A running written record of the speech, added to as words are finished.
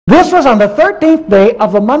This was on the 13th day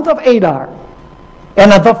of the month of Adar.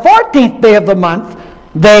 And on the 14th day of the month,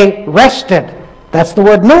 they rested. That's the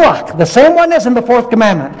word nuach, the same one as in the fourth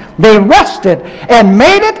commandment. They rested and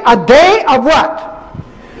made it a day of what?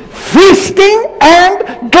 Feasting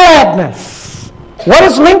and gladness. What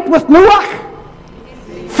is linked with nuach?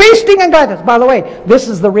 Feasting and gladness. By the way, this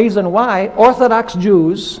is the reason why Orthodox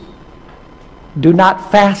Jews do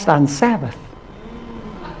not fast on Sabbath.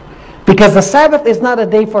 Because the Sabbath is not a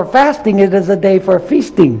day for fasting, it is a day for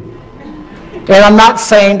feasting. And I'm not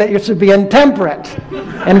saying that you should be intemperate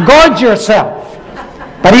and gorge yourself.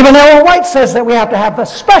 But even Ellen White says that we have to have a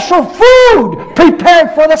special food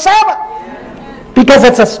prepared for the Sabbath. Because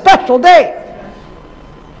it's a special day.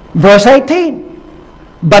 Verse 18.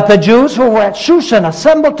 But the Jews who were at Shushan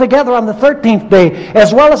assembled together on the 13th day,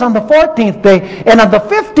 as well as on the 14th day, and on the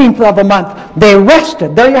 15th of the month, they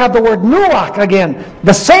rested. There you have the word nuach again.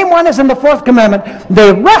 The same one as in the fourth commandment.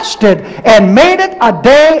 They rested and made it a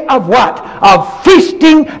day of what? Of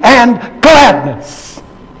feasting and gladness.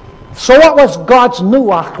 So what was God's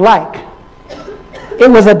nuach like?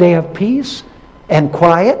 It was a day of peace and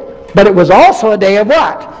quiet, but it was also a day of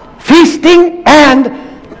what? Feasting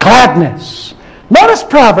and gladness. Notice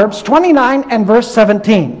Proverbs 29 and verse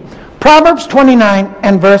 17. Proverbs 29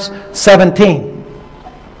 and verse 17.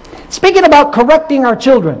 Speaking about correcting our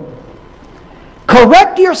children.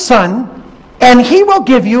 Correct your son, and he will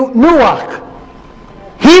give you nuach.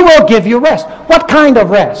 He will give you rest. What kind of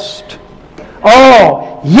rest?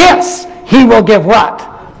 Oh, yes, he will give what?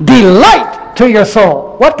 Delight to your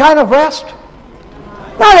soul. What kind of rest?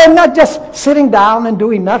 Not just sitting down and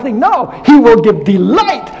doing nothing. No, he will give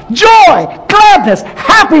delight, joy, gladness,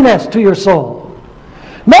 happiness to your soul.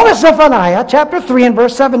 Notice Zephaniah chapter 3 and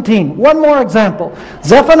verse 17. One more example.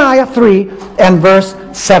 Zephaniah 3 and verse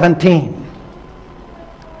 17.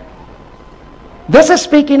 This is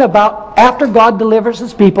speaking about after God delivers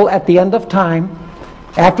his people at the end of time,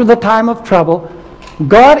 after the time of trouble,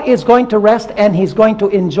 God is going to rest and he's going to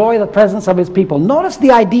enjoy the presence of his people. Notice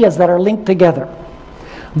the ideas that are linked together.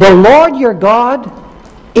 The Lord your God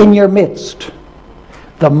in your midst.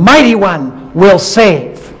 The mighty one will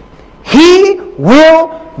save. He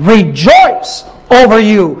will rejoice over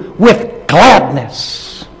you with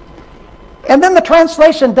gladness. And then the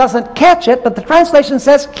translation doesn't catch it, but the translation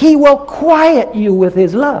says he will quiet you with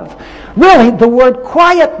his love. Really, the word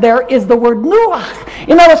quiet there is the word nuach.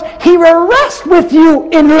 In other words, he will rest with you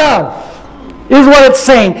in love. Is what it's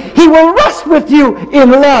saying. He will rest with you in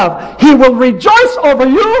love. He will rejoice over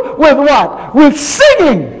you with what? With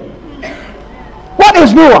singing. What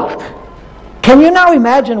is nuach? Can you now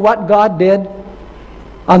imagine what God did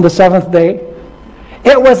on the seventh day?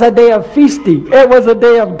 It was a day of feasting. It was a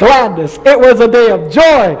day of gladness. It was a day of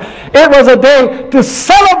joy. It was a day to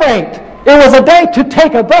celebrate. It was a day to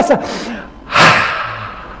take a breath.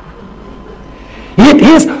 It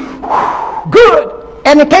is good.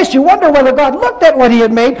 And in case you wonder whether God looked at what he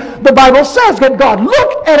had made, the Bible says that God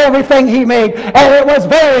looked at everything he made, and it was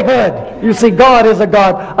very good. You see, God is a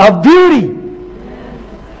God of beauty.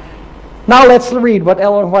 Now let's read what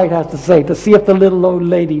Ellen White has to say to see if the little old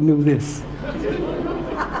lady knew this.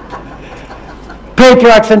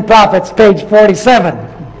 Patriarchs and Prophets, page 47.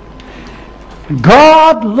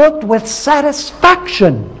 God looked with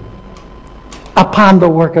satisfaction upon the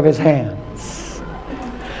work of his hands.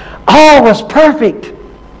 All was perfect,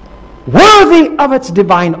 worthy of its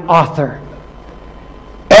divine author.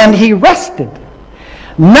 And he rested,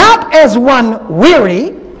 not as one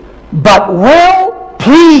weary, but well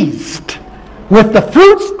pleased with the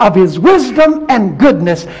fruits of his wisdom and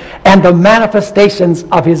goodness and the manifestations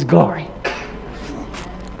of his glory.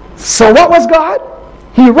 So what was God?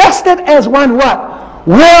 He rested as one what?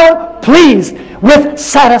 Well pleased. With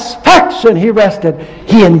satisfaction he rested.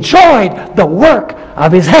 He enjoyed the work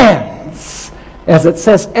of his hands, as it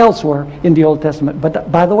says elsewhere in the Old Testament.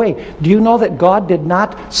 But by the way, do you know that God did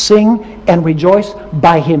not sing and rejoice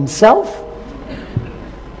by himself?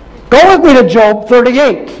 Go with me to Job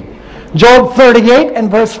 38. Job 38 and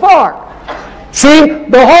verse 4. See,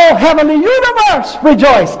 the whole heavenly universe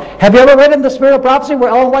rejoiced. Have you ever read in the Spirit of Prophecy where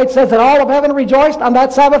Ellen White says that all of heaven rejoiced on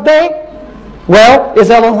that Sabbath day? Well, is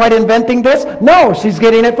Ellen White inventing this? No, she's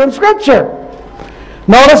getting it from Scripture.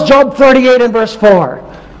 Notice Job 38 and verse 4.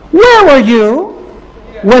 Where were you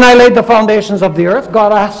when I laid the foundations of the earth?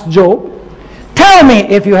 God asked Job. Tell me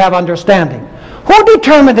if you have understanding. Who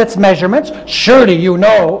determined its measurements? Surely you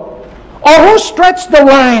know. Or who stretched the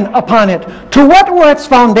line upon it? To what were its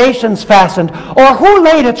foundations fastened? Or who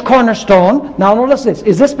laid its cornerstone? Now notice this.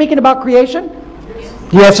 Is this speaking about creation?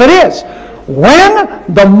 Yes, it is.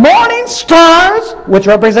 when the morning stars, which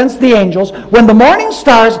represents the angels, when the morning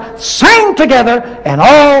stars sang together and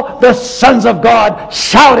all the sons of God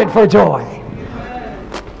shouted for joy.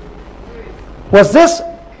 Was this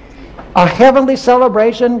a heavenly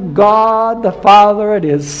celebration? God the Father and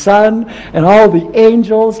His Son and all the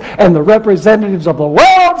angels and the representatives of the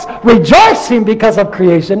worlds rejoicing because of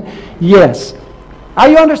creation? Yes. Are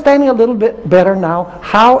you understanding a little bit better now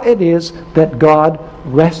how it is that God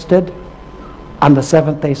rested on the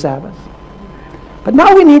seventh-day Sabbath? But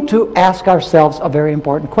now we need to ask ourselves a very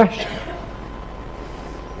important question.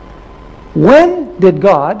 When did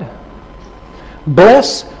God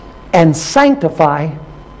bless and sanctify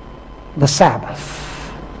the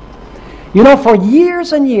Sabbath? You know, for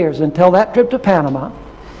years and years until that trip to Panama,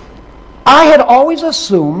 I had always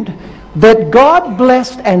assumed that God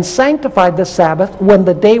blessed and sanctified the Sabbath when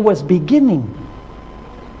the day was beginning.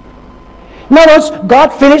 In other words, God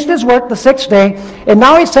finished His work the sixth day, and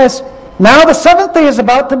now He says, now the seventh day is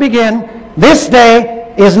about to begin. This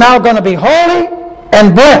day is now going to be holy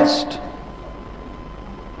and blessed.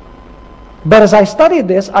 But as I studied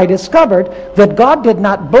this, I discovered that God did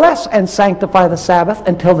not bless and sanctify the Sabbath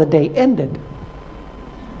until the day ended.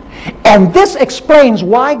 And this explains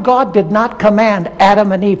why God did not command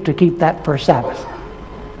Adam and Eve to keep that first Sabbath.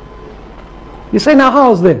 You say, now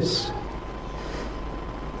how is this?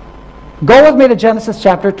 Go with me to Genesis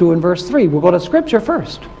chapter 2 and verse 3. We'll go to Scripture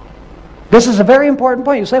first. This is a very important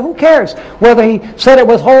point. You say, who cares whether He said it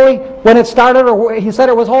was holy when it started or He said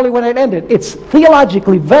it was holy when it ended? It's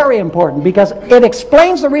theologically very important because it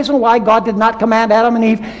explains the reason why God did not command Adam and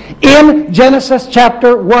Eve in Genesis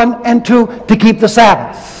chapter 1 and 2 to keep the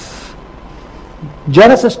Sabbath.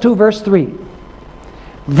 Genesis 2 verse 3.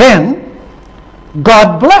 Then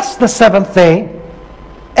God blessed the seventh day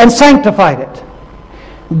and sanctified it,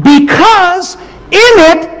 because in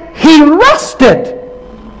it He rested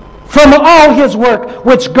from all His work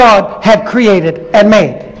which God had created and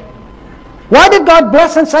made. Why did God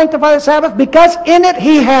bless and sanctify the Sabbath? Because in it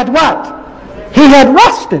He had what? He had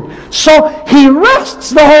rested. So He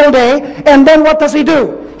rests the whole day, and then what does He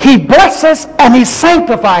do? He blesses and He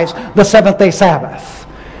sanctifies the seventh-day Sabbath.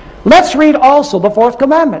 Let's read also the fourth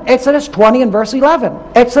commandment. Exodus 20 and verse 11.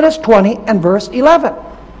 Exodus 20 and verse 11.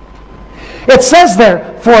 It says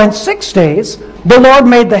there, for in 6 days the Lord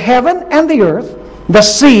made the heaven and the earth, the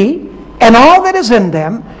sea, and all that is in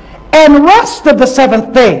them, and rested the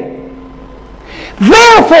seventh day.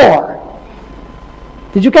 Therefore,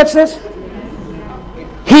 did you catch this?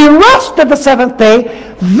 He rested the seventh day.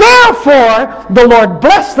 Therefore, the Lord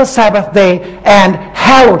blessed the Sabbath day and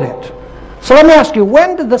hallowed it. So let me ask you,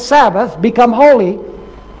 when did the Sabbath become holy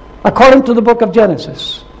according to the book of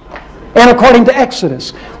Genesis and according to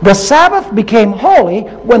Exodus? The Sabbath became holy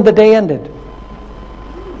when the day ended.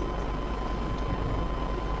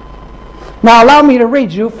 Now allow me to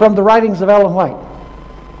read you from the writings of Ellen White.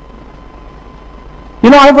 You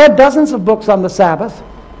know, I've read dozens of books on the Sabbath.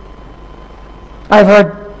 I've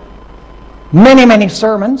heard many, many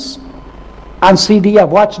sermons on CD. I've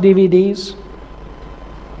watched DVDs.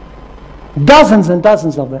 Dozens and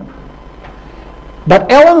dozens of them.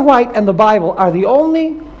 But Ellen White and the Bible are the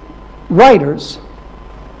only writers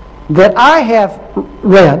that I have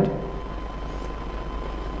read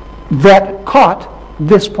that caught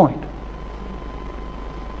this point.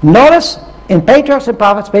 Notice in Patriarchs and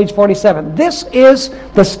Prophets, page 47. This is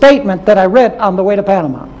the statement that I read on the way to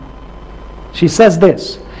Panama. She says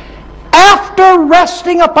this: after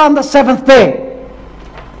resting upon the seventh day,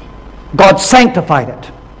 God sanctified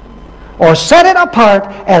it, or set it apart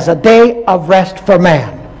as a day of rest for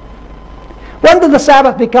man. When did the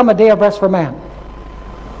Sabbath become a day of rest for man?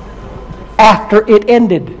 After it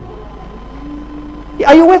ended.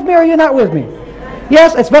 Are you with me or are you not with me?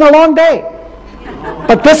 Yes, it's been a long day.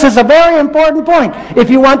 But this is a very important point if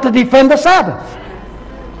you want to defend the Sabbath.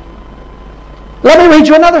 Let me read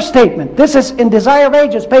you another statement. This is in Desire of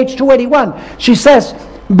Ages, page 281. She says,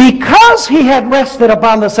 because He had rested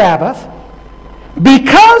upon the Sabbath,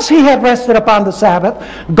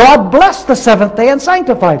 God blessed the seventh day and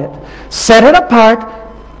sanctified it, set it apart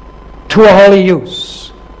to a holy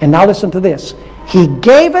use. And now listen to this. He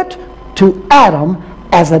gave it to Adam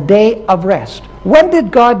as a day of rest. When did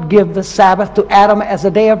God give the Sabbath to Adam as a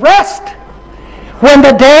day of rest? When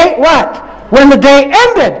the day, what? When the day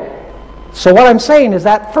ended. So what I'm saying is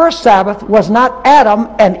that first Sabbath was not Adam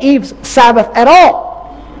and Eve's Sabbath at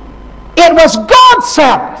all. It was God's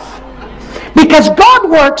Sabbath. Because God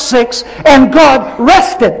worked 6 and God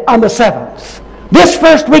rested on the 7th. This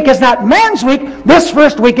first week is not man's week. This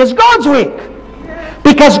first week is God's week.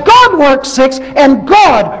 Because God worked 6 and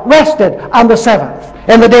God rested on the 7th.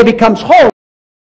 And the day becomes holy.